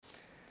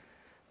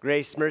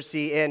Grace,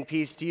 mercy, and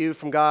peace to you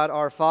from God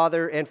our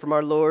Father and from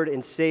our Lord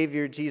and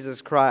Savior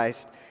Jesus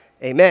Christ.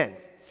 Amen.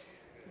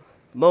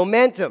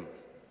 Momentum.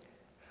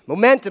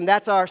 Momentum,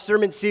 that's our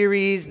sermon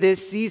series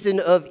this season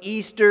of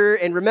Easter.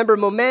 And remember,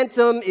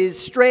 momentum is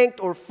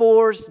strength or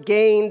force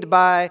gained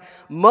by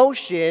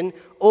motion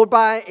or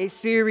by a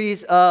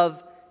series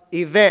of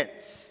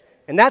events.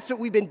 And that's what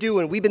we've been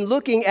doing. We've been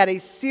looking at a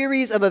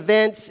series of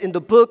events in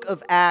the book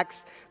of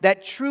Acts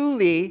that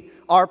truly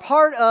are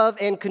part of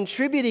and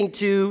contributing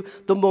to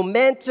the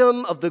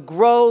momentum of the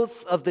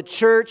growth of the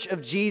Church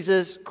of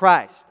Jesus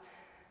Christ.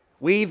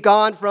 We've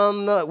gone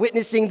from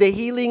witnessing the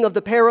healing of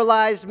the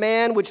paralyzed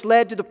man, which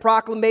led to the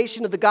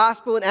proclamation of the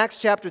gospel in Acts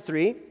chapter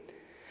 3.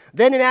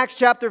 Then in Acts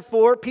chapter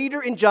 4, Peter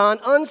and John,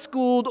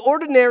 unschooled,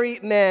 ordinary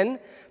men,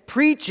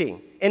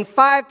 preaching, and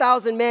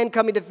 5,000 men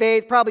coming to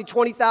faith, probably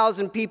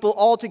 20,000 people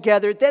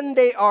altogether. Then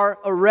they are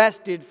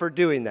arrested for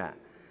doing that.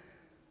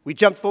 We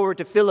jump forward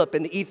to Philip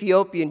and the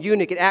Ethiopian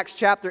eunuch in Acts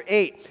chapter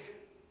 8.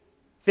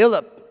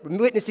 Philip,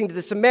 witnessing to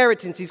the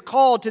Samaritans, he's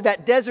called to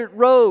that desert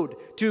road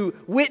to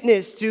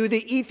witness to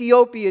the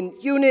Ethiopian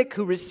eunuch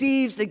who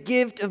receives the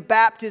gift of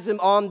baptism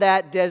on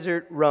that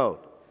desert road.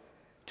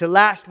 To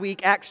last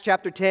week, Acts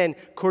chapter 10,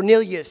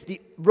 Cornelius, the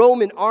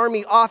Roman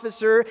army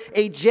officer,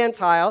 a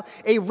Gentile,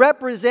 a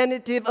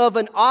representative of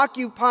an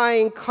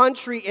occupying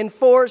country and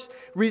force,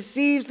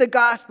 receives the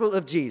gospel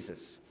of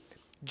Jesus.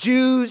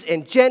 Jews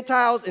and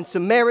Gentiles and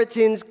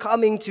Samaritans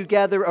coming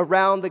together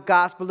around the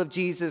gospel of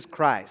Jesus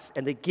Christ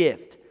and the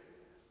gift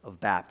of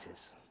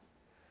baptism.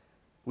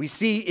 We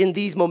see in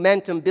these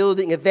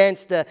momentum-building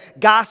events the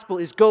gospel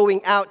is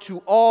going out to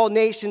all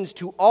nations,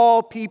 to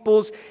all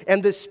peoples,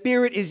 and the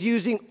Spirit is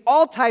using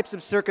all types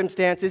of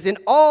circumstances and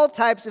all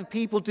types of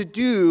people to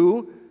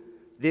do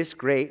this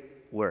great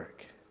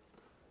work.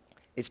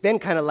 It's been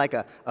kind of like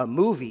a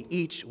movie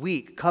each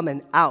week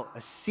coming out, a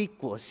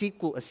sequel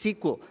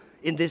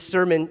in this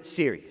sermon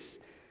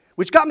series,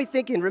 which got me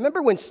thinking,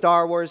 remember when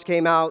Star Wars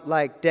came out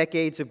like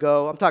decades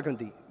ago? I'm talking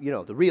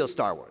the real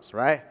Star Wars,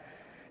 right?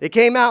 It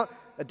came out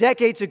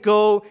decades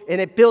ago, and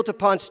it built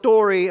upon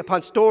story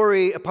upon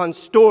story upon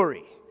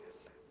story.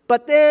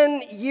 But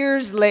then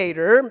years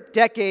later,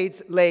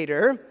 decades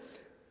later,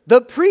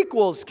 the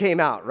prequels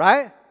came out,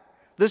 right?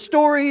 The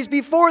stories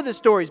before the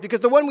stories, because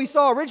the one we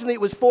saw originally,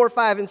 it was 4,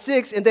 5, and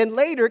 6, and then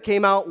later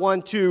came out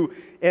 1, 2,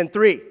 and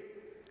 3.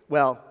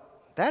 Well,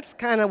 that's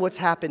kind of what's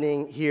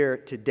happening here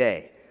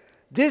today.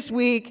 This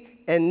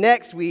week and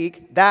next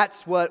week,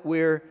 that's what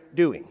we're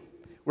doing.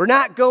 We're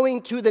not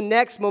going to the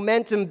next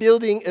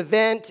momentum-building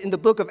event in the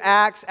book of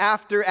Acts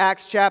after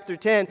Acts chapter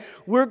 10.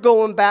 We're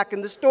going back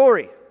in the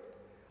story.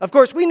 Of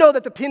course, we know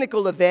that the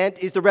pinnacle event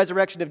is the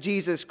resurrection of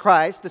Jesus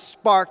Christ, the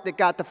spark that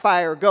got the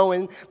fire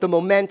going, the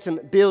momentum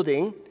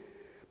building.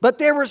 But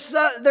there were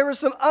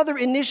some other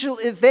initial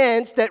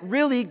events that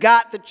really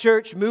got the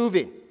church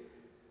moving.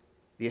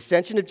 The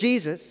ascension of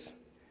Jesus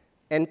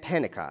and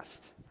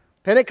Pentecost.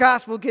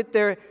 Pentecost, we'll get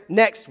there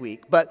next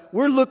week, but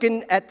we're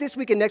looking at this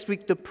week and next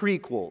week the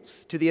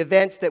prequels to the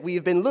events that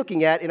we've been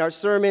looking at in our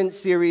sermon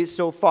series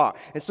so far.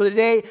 And so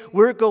today,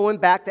 we're going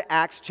back to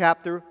Acts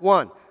chapter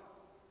 1,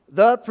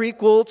 the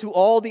prequel to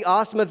all the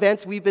awesome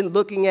events we've been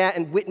looking at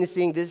and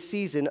witnessing this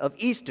season of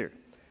Easter.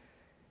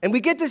 And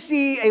we get to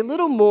see a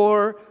little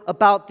more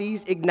about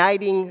these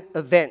igniting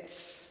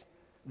events.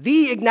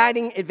 The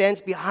igniting events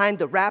behind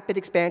the rapid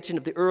expansion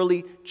of the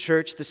early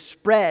church, the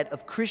spread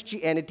of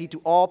Christianity to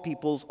all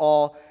peoples,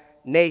 all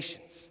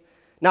nations.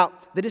 Now,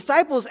 the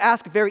disciples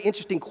ask a very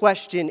interesting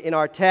question in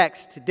our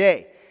text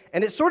today.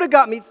 And it sort of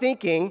got me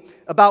thinking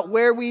about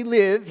where we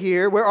live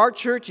here, where our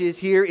church is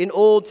here in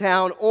Old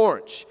Town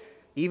Orange.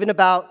 Even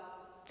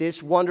about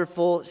this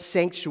wonderful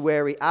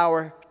sanctuary,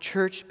 our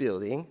church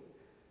building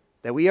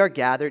that we are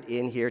gathered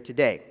in here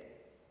today.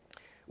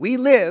 We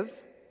live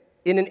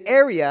in an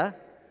area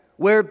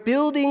where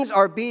buildings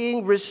are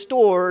being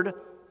restored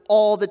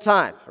all the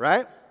time,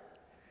 right?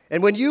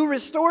 And when you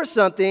restore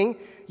something,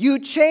 you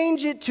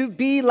change it to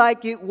be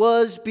like it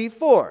was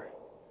before,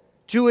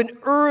 to an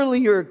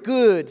earlier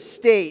good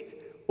state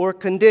or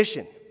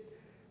condition.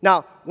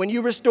 Now, when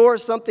you restore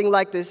something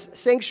like this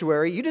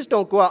sanctuary, you just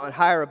don't go out and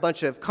hire a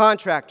bunch of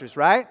contractors,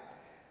 right?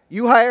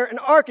 You hire an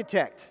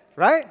architect,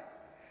 right?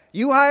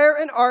 You hire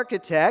an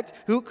architect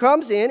who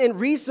comes in and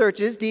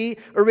researches the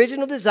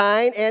original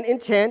design and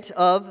intent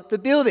of the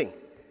building,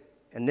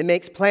 and then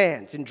makes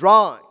plans and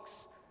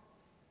drawings,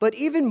 but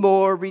even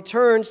more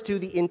returns to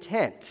the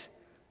intent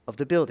of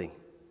the building,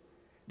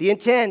 the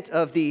intent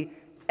of the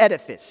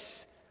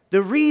edifice,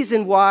 the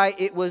reason why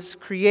it was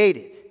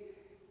created,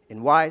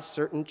 and why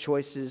certain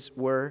choices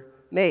were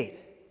made.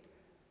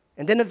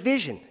 And then a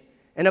vision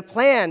and a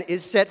plan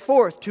is set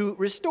forth to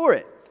restore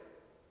it,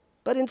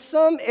 but in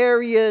some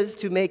areas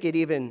to make it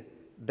even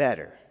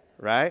better,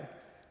 right?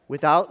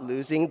 Without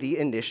losing the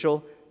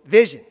initial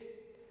vision.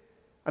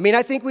 I mean,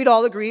 I think we'd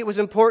all agree it was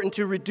important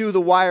to redo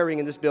the wiring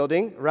in this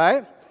building,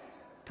 right?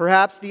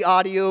 Perhaps the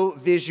audio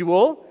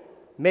visual,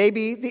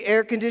 maybe the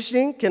air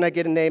conditioning. Can I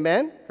get an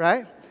amen,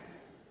 right?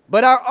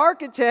 But our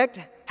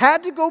architect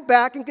had to go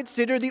back and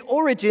consider the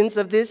origins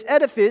of this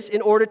edifice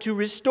in order to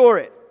restore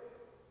it.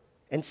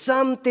 And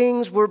some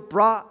things were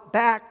brought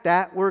back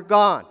that were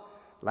gone,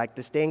 like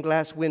the stained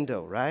glass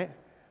window, right?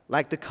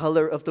 Like the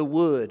color of the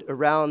wood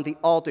around the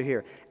altar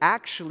here.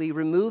 Actually,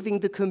 removing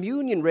the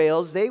communion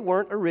rails, they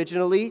weren't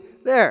originally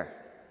there.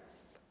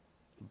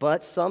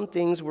 But some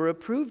things were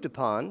approved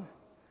upon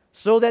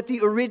so that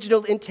the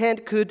original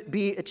intent could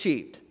be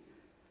achieved.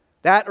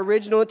 That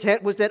original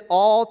intent was that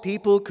all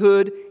people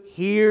could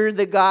hear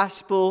the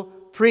gospel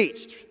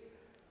preached.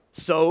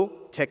 So,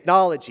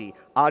 technology,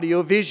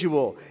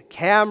 audiovisual,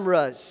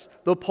 cameras,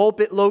 the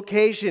pulpit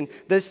location,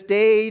 the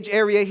stage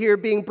area here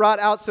being brought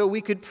out so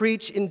we could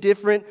preach in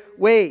different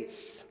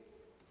ways.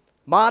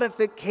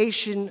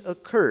 Modification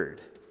occurred.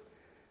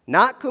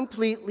 Not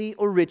completely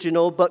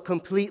original, but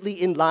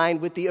completely in line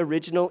with the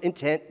original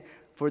intent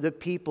for the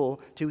people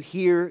to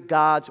hear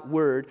God's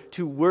word,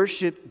 to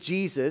worship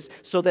Jesus,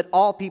 so that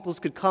all peoples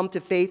could come to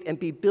faith and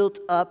be built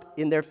up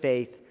in their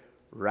faith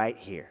right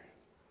here.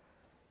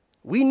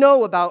 We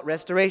know about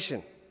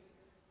restoration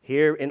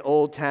here in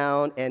Old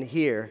Town and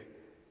here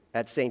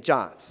at St.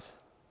 John's.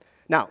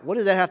 Now, what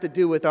does that have to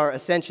do with our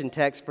ascension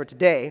text for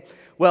today?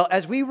 Well,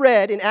 as we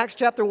read in Acts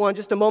chapter 1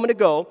 just a moment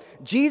ago,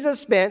 Jesus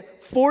spent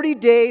 40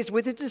 days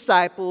with his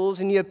disciples,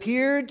 and he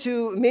appeared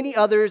to many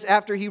others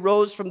after he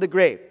rose from the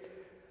grave.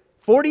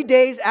 40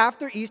 days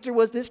after Easter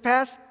was this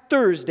past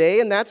Thursday,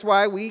 and that's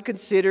why we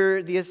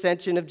consider the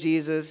ascension of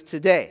Jesus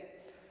today.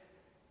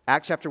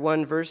 Acts chapter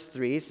 1, verse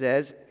 3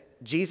 says,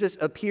 Jesus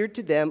appeared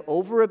to them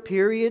over a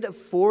period of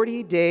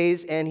 40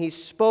 days, and he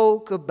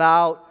spoke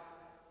about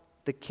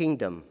the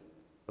kingdom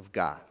of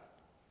God.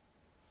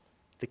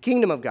 The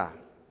kingdom of God.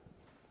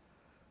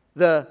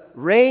 The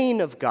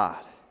reign of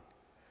God.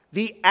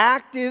 The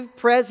active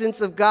presence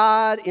of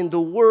God in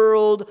the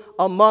world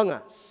among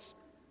us.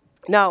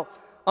 Now,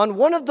 on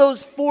one of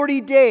those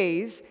 40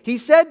 days, he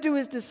said to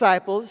his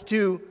disciples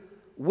to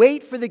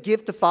wait for the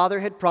gift the Father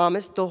had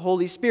promised, the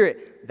Holy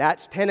Spirit.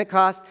 That's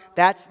Pentecost.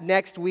 That's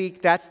next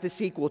week. That's the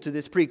sequel to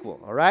this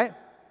prequel, all right?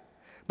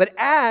 But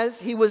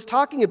as he was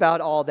talking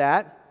about all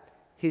that,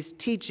 his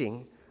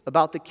teaching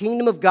about the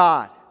kingdom of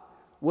God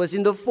was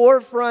in the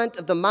forefront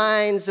of the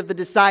minds of the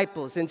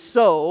disciples. And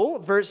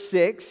so, verse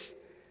 6,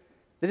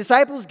 the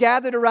disciples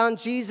gathered around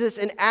Jesus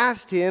and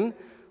asked him,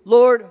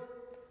 Lord,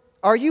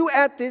 are you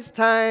at this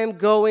time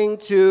going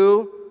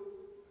to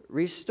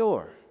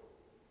restore?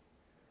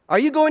 Are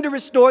you going to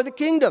restore the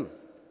kingdom?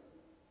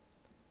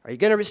 Are you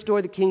going to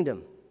restore the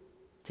kingdom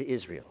to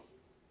Israel?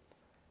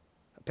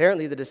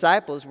 Apparently, the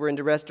disciples were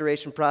into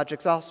restoration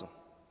projects also.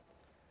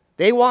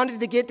 They wanted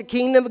to get the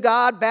kingdom of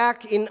God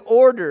back in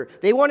order.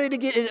 They wanted to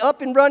get it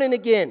up and running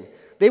again.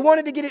 They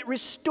wanted to get it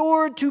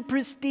restored to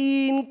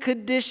pristine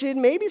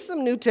condition, maybe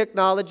some new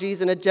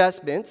technologies and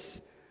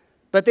adjustments.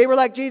 But they were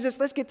like, Jesus,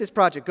 let's get this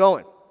project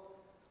going.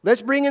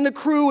 Let's bring in the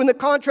crew and the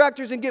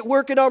contractors and get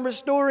working on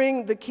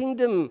restoring the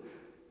kingdom.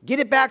 Get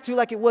it back to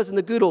like it was in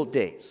the good old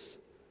days.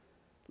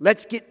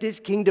 Let's get this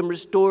kingdom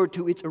restored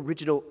to its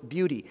original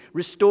beauty,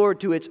 restored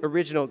to its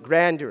original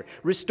grandeur,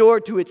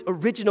 restored to its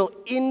original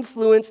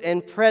influence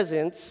and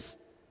presence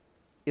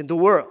in the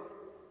world.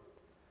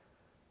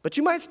 But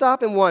you might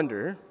stop and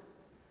wonder,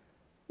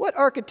 what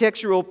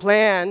architectural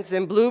plans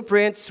and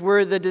blueprints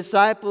were the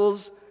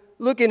disciples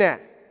looking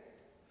at?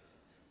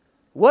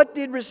 What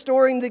did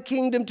restoring the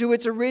kingdom to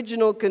its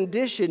original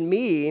condition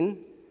mean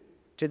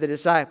to the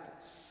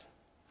disciples?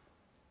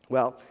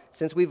 Well,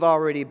 since we've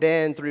already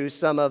been through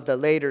some of the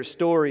later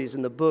stories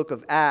in the book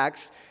of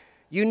Acts,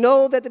 you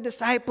know that the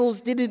disciples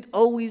didn't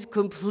always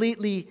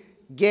completely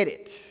get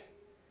it.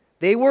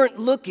 They weren't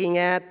looking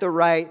at the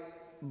right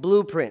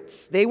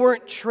blueprints. They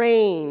weren't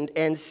trained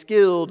and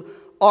skilled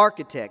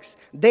architects.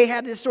 They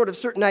had this sort of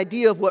certain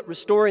idea of what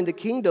restoring the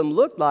kingdom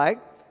looked like,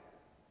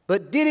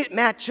 but did it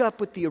match up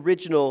with the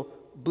original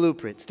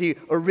blueprints, the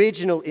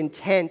original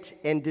intent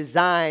and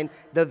design,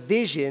 the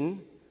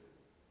vision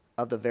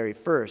of the very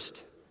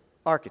first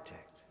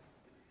architect?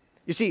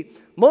 You see,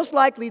 most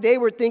likely they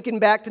were thinking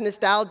back to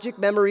nostalgic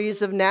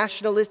memories of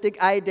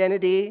nationalistic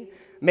identity,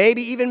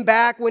 maybe even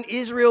back when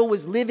Israel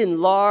was living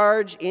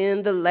large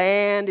in the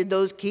land in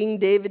those King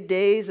David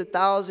days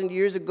 1,000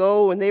 years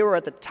ago when they were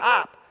at the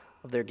top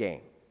of their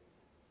game.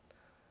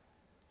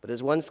 But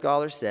as one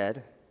scholar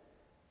said,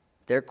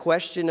 their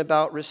question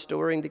about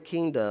restoring the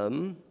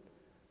kingdom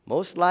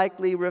most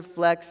likely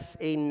reflects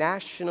a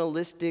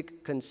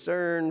nationalistic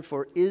concern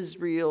for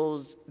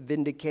Israel's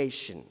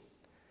vindication.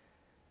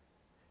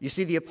 You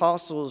see, the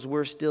apostles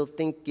were still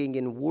thinking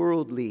in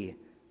worldly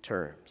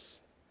terms.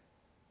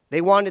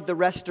 They wanted the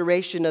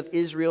restoration of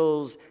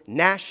Israel's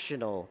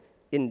national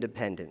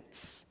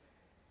independence.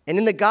 And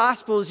in the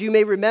Gospels, you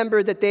may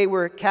remember that they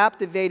were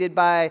captivated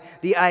by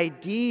the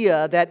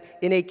idea that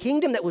in a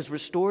kingdom that was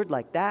restored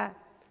like that,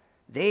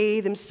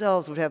 they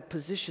themselves would have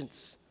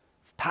positions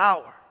of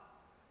power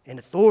and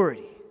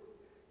authority.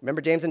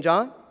 Remember James and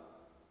John?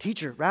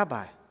 Teacher,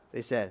 rabbi,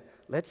 they said,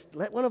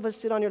 let one of us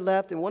sit on your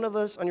left and one of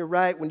us on your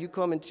right when you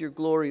come into your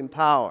glory and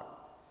power.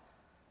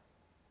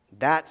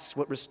 That's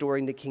what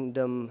restoring the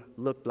kingdom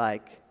looked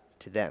like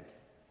to them.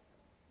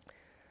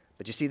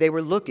 But you see, they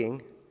were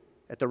looking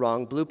at the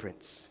wrong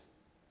blueprints,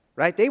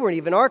 right? They weren't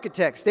even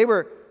architects. They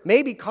were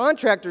maybe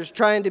contractors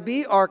trying to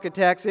be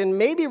architects, and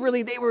maybe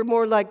really they were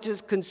more like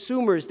just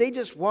consumers. They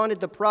just wanted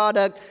the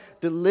product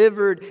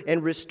delivered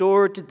and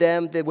restored to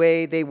them the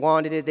way they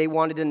wanted it. They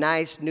wanted a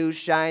nice, new,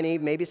 shiny,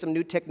 maybe some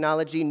new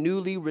technology,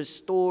 newly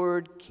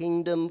restored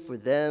kingdom for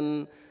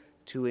them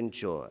to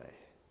enjoy.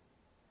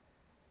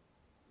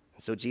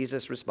 And so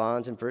Jesus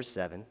responds in verse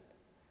 7.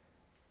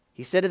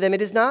 He said to them,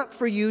 "It is not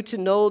for you to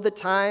know the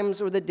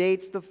times or the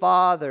dates the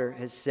Father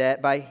has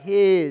set by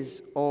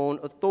his own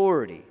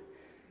authority."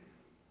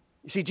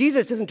 You see,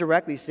 Jesus doesn't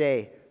directly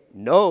say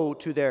no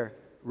to their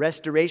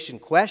restoration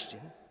question,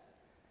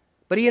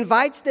 but he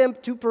invites them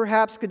to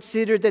perhaps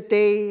consider that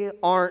they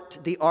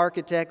aren't the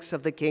architects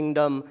of the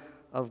kingdom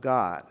of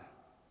God.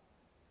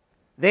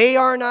 They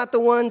are not the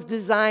ones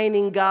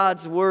designing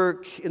God's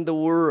work in the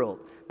world.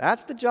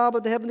 That's the job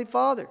of the Heavenly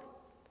Father.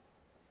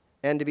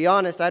 And to be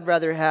honest, I'd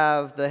rather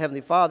have the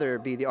Heavenly Father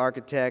be the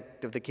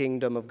architect of the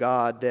kingdom of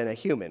God than a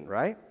human,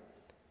 right?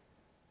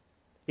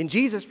 In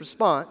Jesus'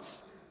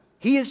 response,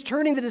 he is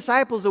turning the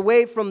disciples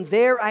away from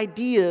their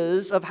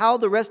ideas of how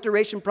the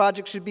restoration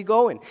project should be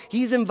going.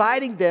 He's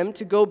inviting them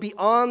to go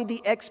beyond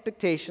the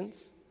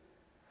expectations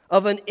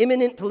of an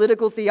imminent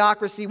political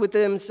theocracy with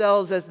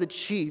themselves as the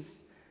chief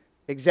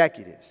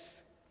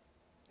executives.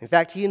 In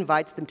fact, he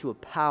invites them to a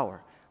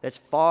power that's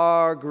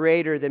far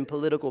greater than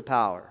political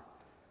power.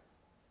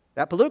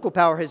 That political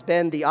power has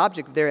been the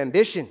object of their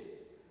ambition,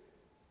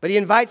 but he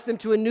invites them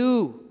to a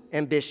new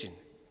ambition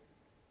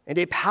and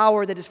a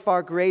power that is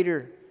far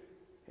greater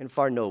and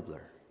far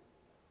nobler.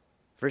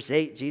 Verse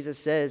 8, Jesus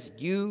says,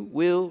 "You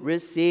will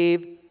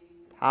receive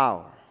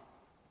power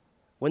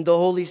when the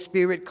Holy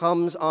Spirit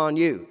comes on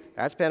you."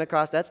 That's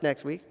Pentecost, that's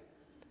next week.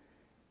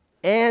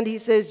 And he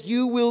says,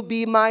 "You will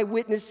be my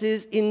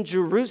witnesses in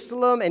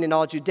Jerusalem and in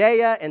all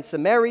Judea and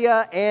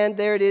Samaria," and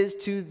there it is,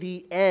 "to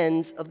the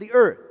ends of the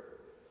earth."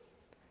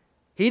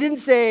 He didn't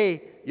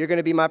say, "You're going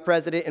to be my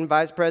president and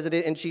vice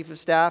president and chief of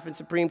staff and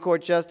Supreme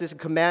Court justice and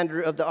commander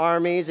of the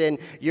armies, and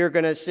you're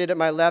going to sit at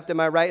my left and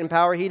my right in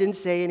power." He didn't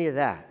say any of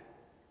that.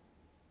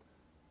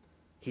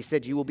 He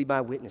said, "You will be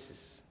my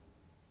witnesses."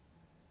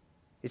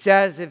 It's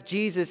as if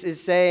Jesus is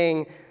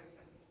saying,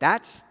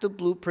 that's the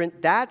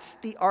blueprint, that's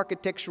the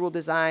architectural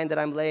design that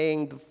I'm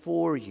laying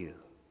before you.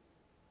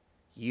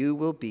 You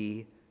will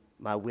be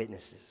my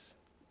witnesses.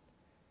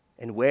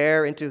 And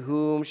where and to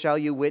whom shall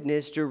you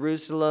witness?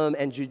 Jerusalem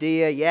and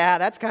Judea. Yeah,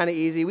 that's kind of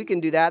easy. We can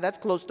do that. That's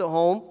close to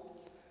home.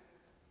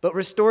 But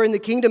restoring the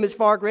kingdom is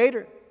far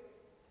greater.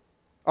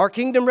 Our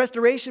kingdom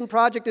restoration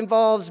project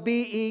involves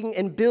being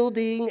and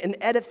building an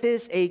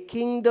edifice, a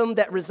kingdom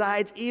that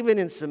resides even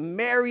in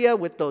Samaria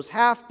with those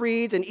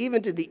half-breeds, and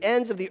even to the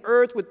ends of the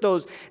earth with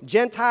those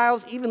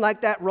Gentiles, even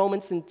like that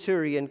Roman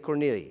centurion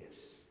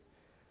Cornelius.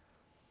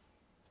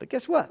 But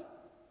guess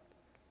what?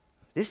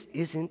 This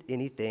isn't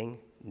anything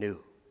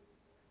new.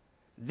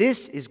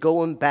 This is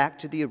going back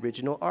to the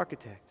original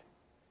architect.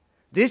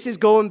 This is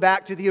going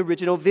back to the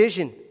original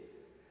vision.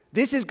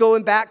 This is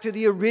going back to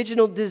the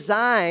original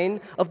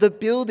design of the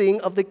building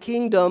of the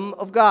kingdom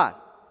of God.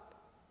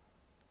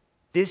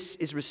 This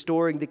is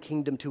restoring the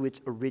kingdom to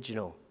its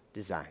original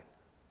design.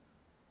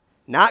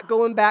 Not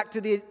going back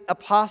to the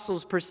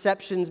apostles'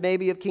 perceptions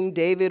maybe of King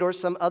David or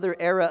some other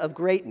era of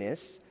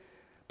greatness,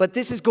 but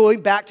this is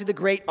going back to the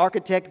great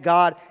architect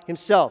God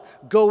himself,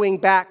 going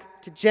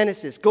back to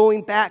Genesis,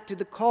 going back to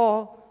the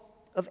call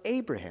of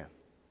Abraham.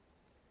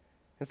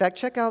 In fact,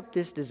 check out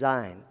this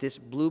design, this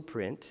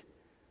blueprint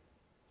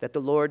that the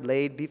Lord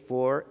laid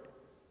before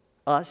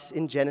us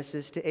in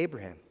Genesis to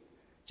Abraham.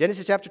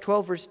 Genesis chapter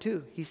 12, verse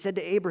 2, he said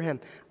to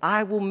Abraham,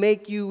 "I will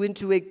make you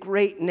into a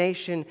great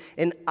nation,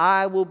 and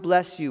I will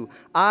bless you.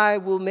 I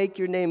will make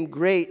your name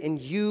great,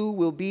 and you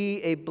will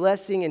be a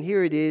blessing." And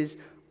here it is,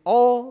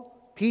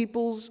 "All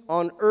peoples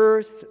on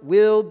earth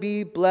will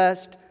be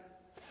blessed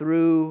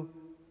through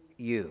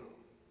you."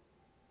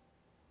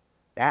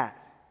 That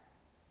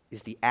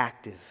is the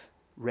active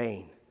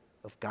reign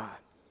of God.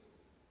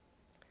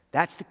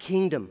 That's the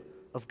kingdom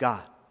of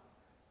God,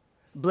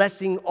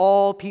 blessing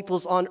all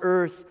peoples on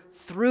earth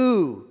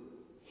through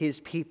his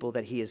people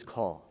that he has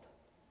called.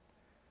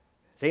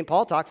 St.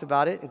 Paul talks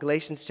about it in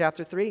Galatians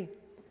chapter 3.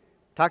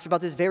 Talks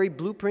about this very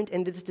blueprint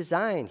and this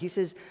design. He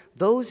says,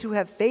 "Those who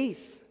have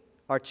faith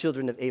are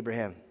children of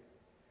Abraham."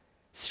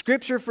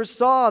 Scripture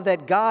foresaw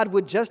that God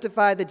would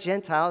justify the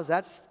Gentiles,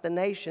 that's the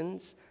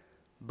nations,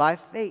 by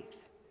faith,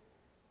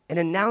 and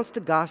announced the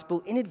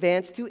gospel in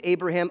advance to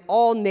Abraham.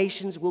 "All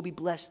nations will be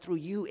blessed through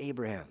you,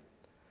 Abraham."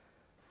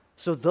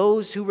 So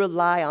those who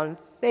rely on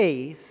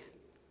faith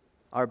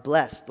are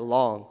blessed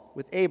along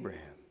with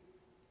Abraham.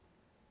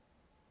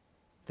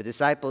 The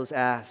disciples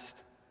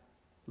asked,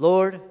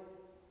 "Lord,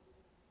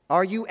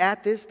 are you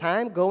at this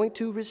time going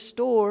to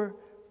restore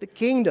the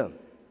kingdom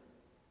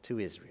to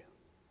Israel?"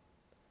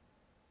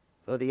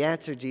 Well, the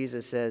answer,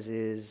 Jesus says,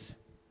 is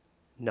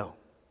no.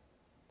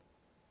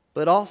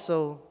 But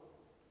also,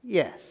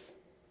 yes,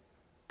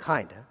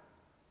 kind of.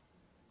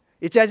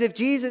 It's as if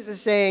Jesus is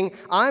saying,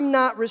 I'm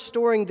not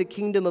restoring the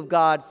kingdom of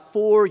God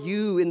for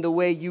you in the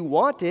way you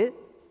want it,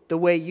 the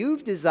way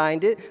you've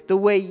designed it, the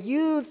way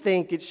you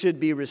think it should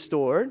be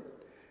restored.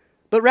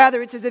 But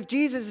rather, it's as if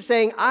Jesus is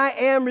saying, I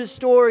am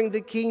restoring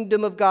the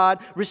kingdom of God,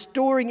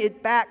 restoring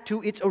it back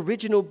to its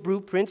original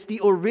blueprints, the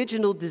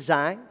original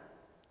design.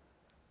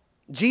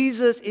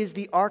 Jesus is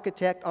the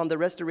architect on the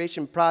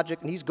restoration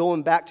project, and he's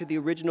going back to the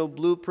original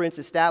blueprints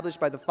established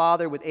by the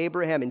Father with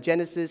Abraham in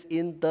Genesis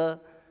in the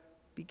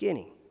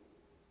beginning,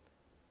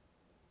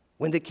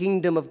 when the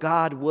kingdom of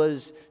God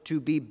was to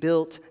be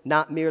built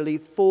not merely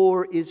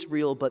for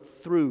Israel,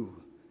 but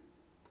through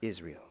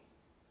Israel.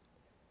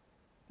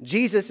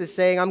 Jesus is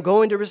saying, I'm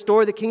going to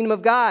restore the kingdom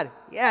of God,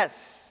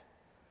 yes,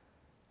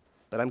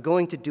 but I'm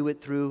going to do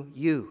it through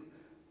you,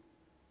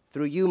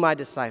 my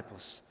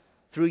disciples,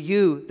 through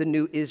you, the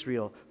new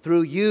Israel,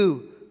 through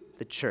you,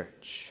 the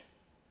church.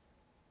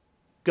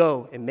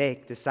 Go and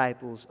make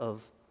disciples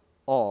of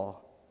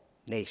all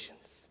nations.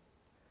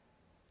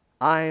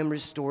 I am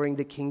restoring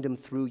the kingdom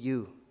through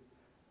you,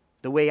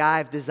 the way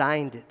I've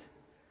designed it,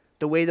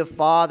 the way the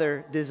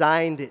Father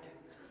designed it.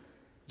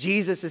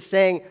 Jesus is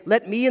saying,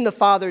 let me and the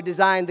Father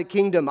design the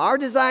kingdom. Our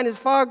design is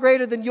far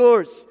greater than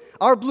yours.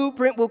 Our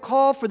blueprint will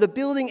call for the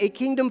building a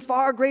kingdom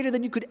far greater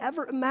than you could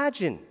ever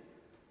imagine.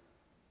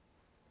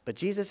 But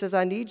Jesus says,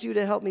 I need you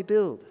to help me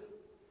build.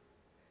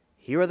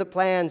 Here are the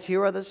plans,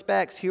 here are the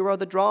specs, here are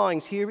the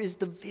drawings, here is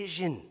the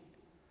vision.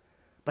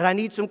 But I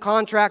need some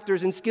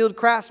contractors and skilled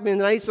craftsmen,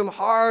 and I need some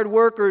hard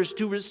workers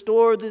to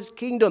restore this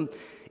kingdom.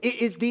 It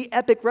is the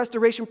epic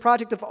restoration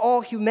project of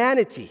all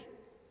humanity.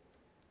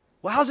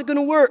 Well, how's it going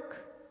to work?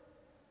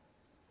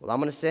 Well, I'm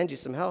going to send you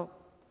some help.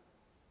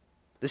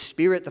 The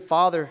Spirit the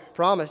Father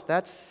promised,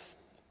 that's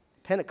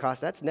Pentecost,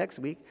 that's next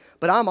week.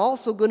 But I'm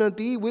also going to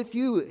be with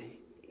you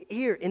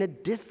here in a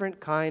different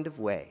kind of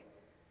way.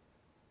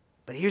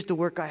 But here's the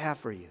work I have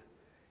for you.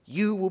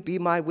 You will be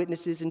my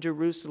witnesses in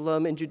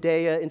Jerusalem, in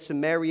Judea, in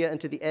Samaria, and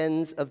to the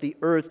ends of the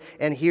earth.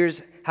 And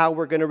here's how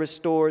we're going to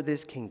restore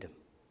this kingdom.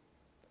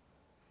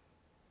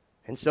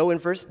 And so in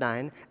verse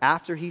 9,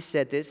 after he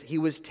said this, he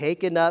was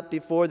taken up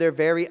before their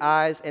very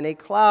eyes, and a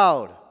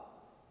cloud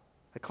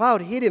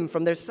hid him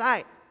from their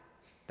sight.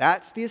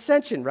 That's the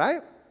ascension,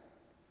 right?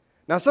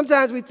 Now,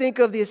 sometimes we think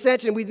of the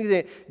ascension, we think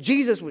that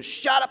Jesus was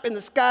shot up in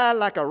the sky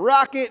like a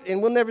rocket,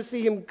 and we'll never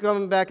see him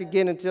coming back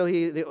again until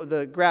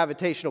the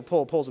gravitational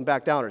pull pulls him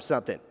back down or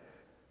something.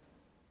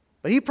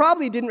 But he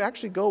probably didn't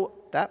actually go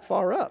that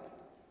far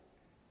up.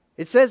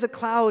 It says a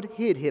cloud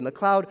hid him, a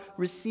cloud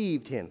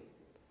received him.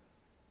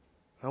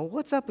 Now,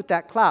 what's up with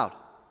that cloud?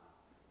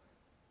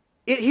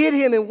 It hid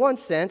him in one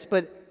sense,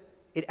 but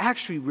it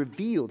actually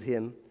revealed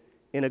him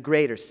in a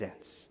greater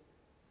sense.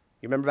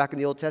 You remember back in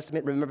the Old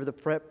Testament, remember the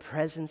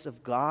presence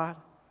of God?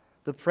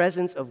 The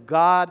presence of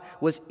God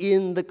was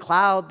in the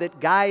cloud that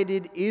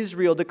guided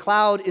Israel. The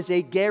cloud is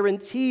a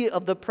guarantee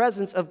of the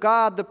presence of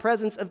God, the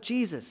presence of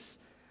Jesus.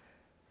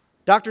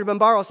 Dr.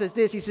 Bombaro says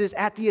this, he says,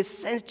 at the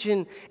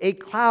ascension, a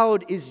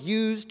cloud is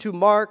used to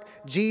mark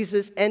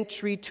Jesus'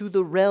 entry to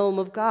the realm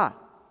of God.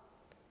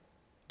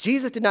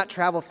 Jesus did not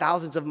travel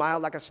thousands of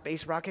miles like a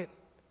space rocket.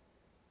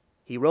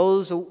 He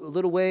rose a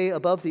little way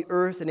above the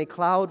earth, and a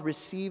cloud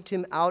received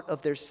him out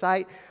of their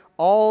sight.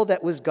 All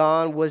that was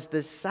gone was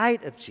the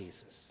sight of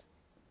Jesus.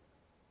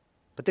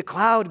 But the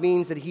cloud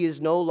means that he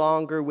is no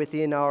longer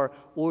within our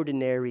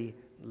ordinary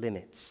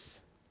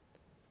limits.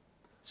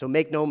 So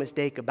make no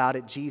mistake about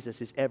it,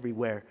 Jesus is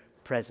everywhere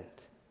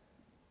present.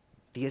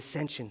 The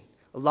ascension,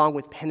 along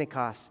with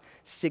Pentecost,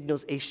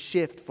 signals a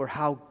shift for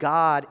how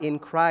God in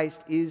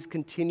Christ is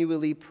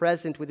continually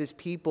present with his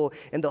people,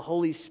 and the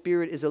Holy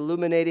Spirit is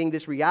illuminating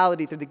this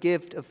reality through the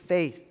gift of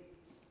faith.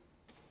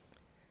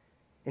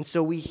 And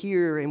so we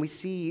hear and we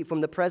see from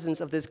the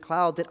presence of this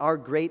cloud that our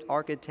great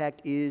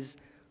architect is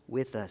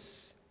with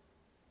us.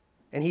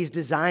 And he's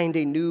designed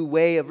a new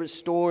way of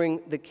restoring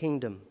the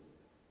kingdom.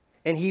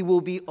 And he will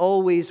be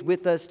always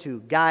with us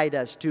to guide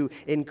us, to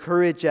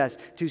encourage us,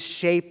 to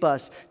shape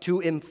us,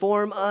 to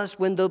inform us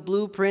when the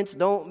blueprints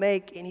don't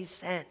make any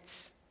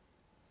sense.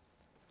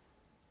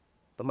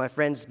 But my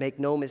friends, make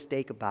no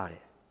mistake about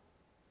it.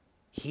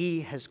 He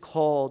has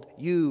called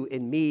you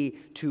and me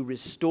to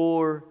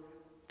restore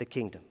the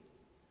kingdom,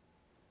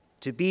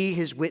 to be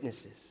his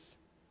witnesses.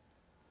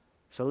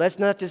 So let's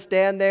not just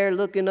stand there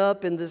looking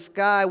up in the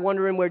sky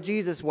wondering where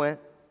Jesus went.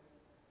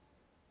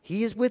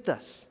 He is with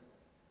us.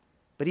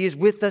 But he is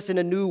with us in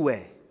a new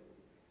way.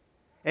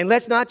 And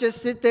let's not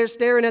just sit there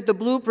staring at the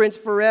blueprints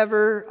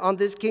forever on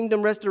this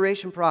kingdom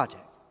restoration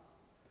project.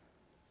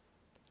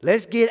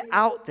 Let's get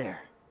out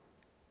there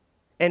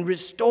and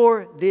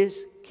restore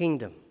this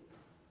kingdom,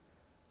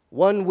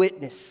 one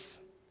witness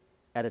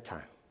at a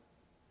time.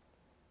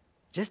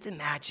 Just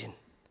imagine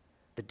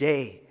the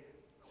day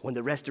when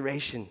the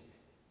restoration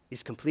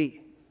is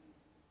complete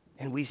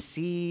and we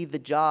see the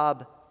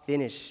job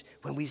finished,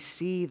 when we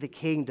see the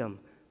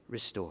kingdom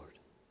restored.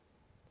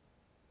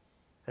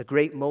 A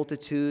great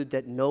multitude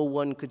that no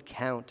one could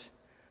count,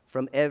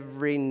 from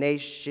every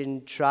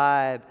nation,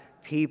 tribe,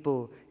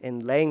 people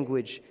and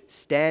language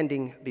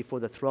standing before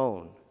the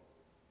throne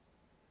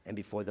and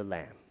before the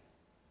Lamb.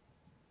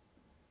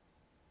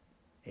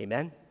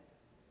 Amen?